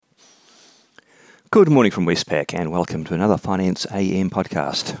Good morning from Westpac and welcome to another Finance AM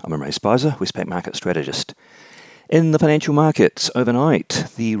podcast. I'm Ray Spicer, Westpac Market Strategist. In the financial markets overnight,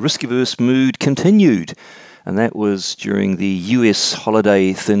 the risk-averse mood continued, and that was during the US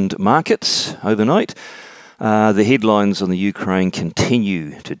holiday-thinned markets overnight. The headlines on the Ukraine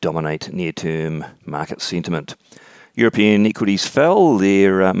continue to dominate near-term market sentiment. European equities fell.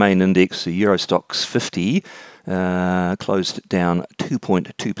 Their main index, the Euro Stoxx 50, closed down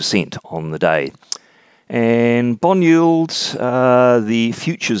 2.2% on the day. And bond yields, the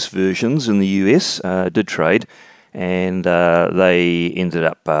futures versions in the US did trade, and they ended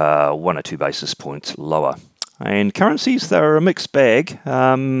up 1 or 2 basis points lower. And currencies, they're a mixed bag,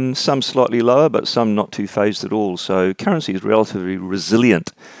 some slightly lower, but some not too phased at all. So currency is relatively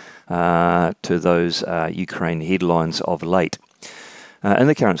resilient to those Ukraine headlines of late. In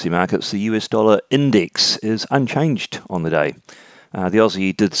the currency markets, the US dollar index is unchanged on the day. The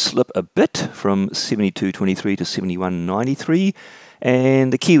Aussie did slip a bit from 72.23 to 71.93,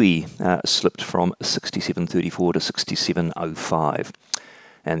 and the Kiwi slipped from 67.34 to 67.05.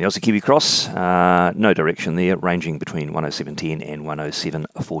 And the Aussie Kiwi cross, no direction there, ranging between 107.10 and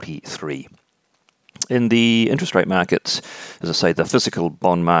 107.43. In the interest rate markets, as I say, the physical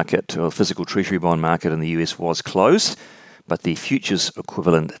bond market, or physical treasury bond market in the US was closed, but the futures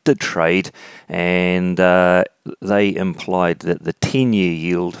equivalent did trade, and they implied that the 10-year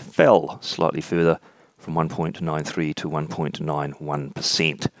yield fell slightly further from 1.93 to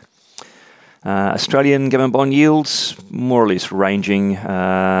 1.91%. Australian government bond yields more or less ranging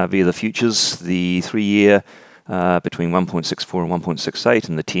via the futures, the 3-year between 1.64 and 1.68,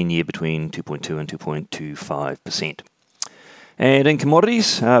 and the 10-year between 2.2 and 2.25%. And in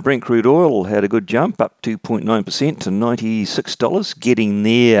commodities, Brent crude oil had a good jump, up 2.9% to $96, getting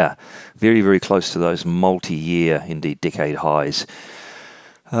there, very, very close to those multi-year, indeed decade highs.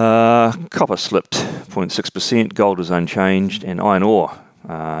 Copper slipped 0.6%, gold was unchanged, and iron ore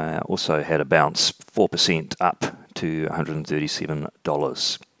also had a bounce, 4% up to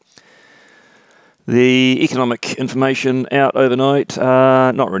 $137. The economic information out overnight,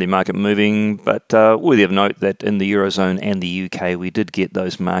 not really market moving, but worthy of note that in the Eurozone and the UK we did get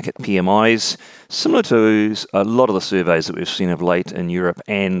those market PMIs, similar to a lot of the surveys that we've seen of late in Europe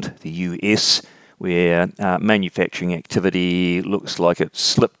and the US, where manufacturing activity looks like it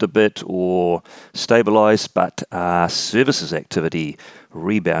slipped a bit or stabilised, but services activity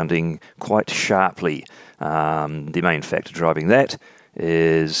rebounding quite sharply. The main factor driving that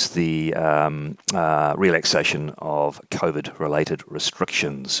is the relaxation of COVID-related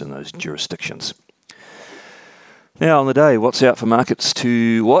restrictions in those jurisdictions. Now on the day, what's out for markets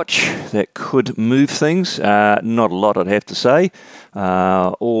to watch that could move things? Not a lot, I'd have to say.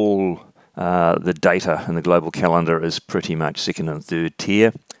 All the data in the global calendar is pretty much second and third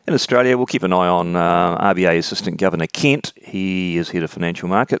tier. In Australia, we'll keep an eye on RBA Assistant Governor Kent. He is head of financial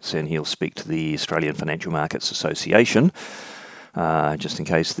markets, and he'll speak to the Australian Financial Markets Association, just in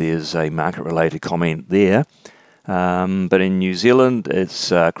case there's a market-related comment there. But in New Zealand, it's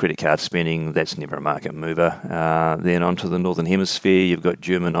credit card spending. That's never a market mover. Then onto the Northern Hemisphere, you've got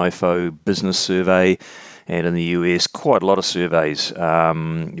German IFO business survey, and in the US, quite a lot of surveys.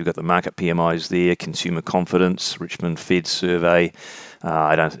 You've got the market PMIs there, consumer confidence, Richmond Fed survey.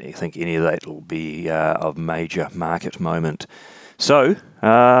 I don't think any of that will be of major market moment. So,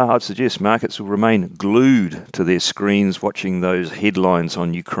 I'd suggest markets will remain glued to their screens watching those headlines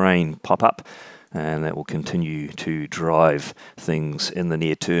on Ukraine pop up, and that will continue to drive things in the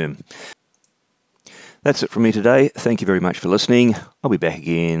near term. That's it from me today. Thank you very much for listening. I'll be back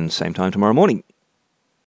again same time tomorrow morning.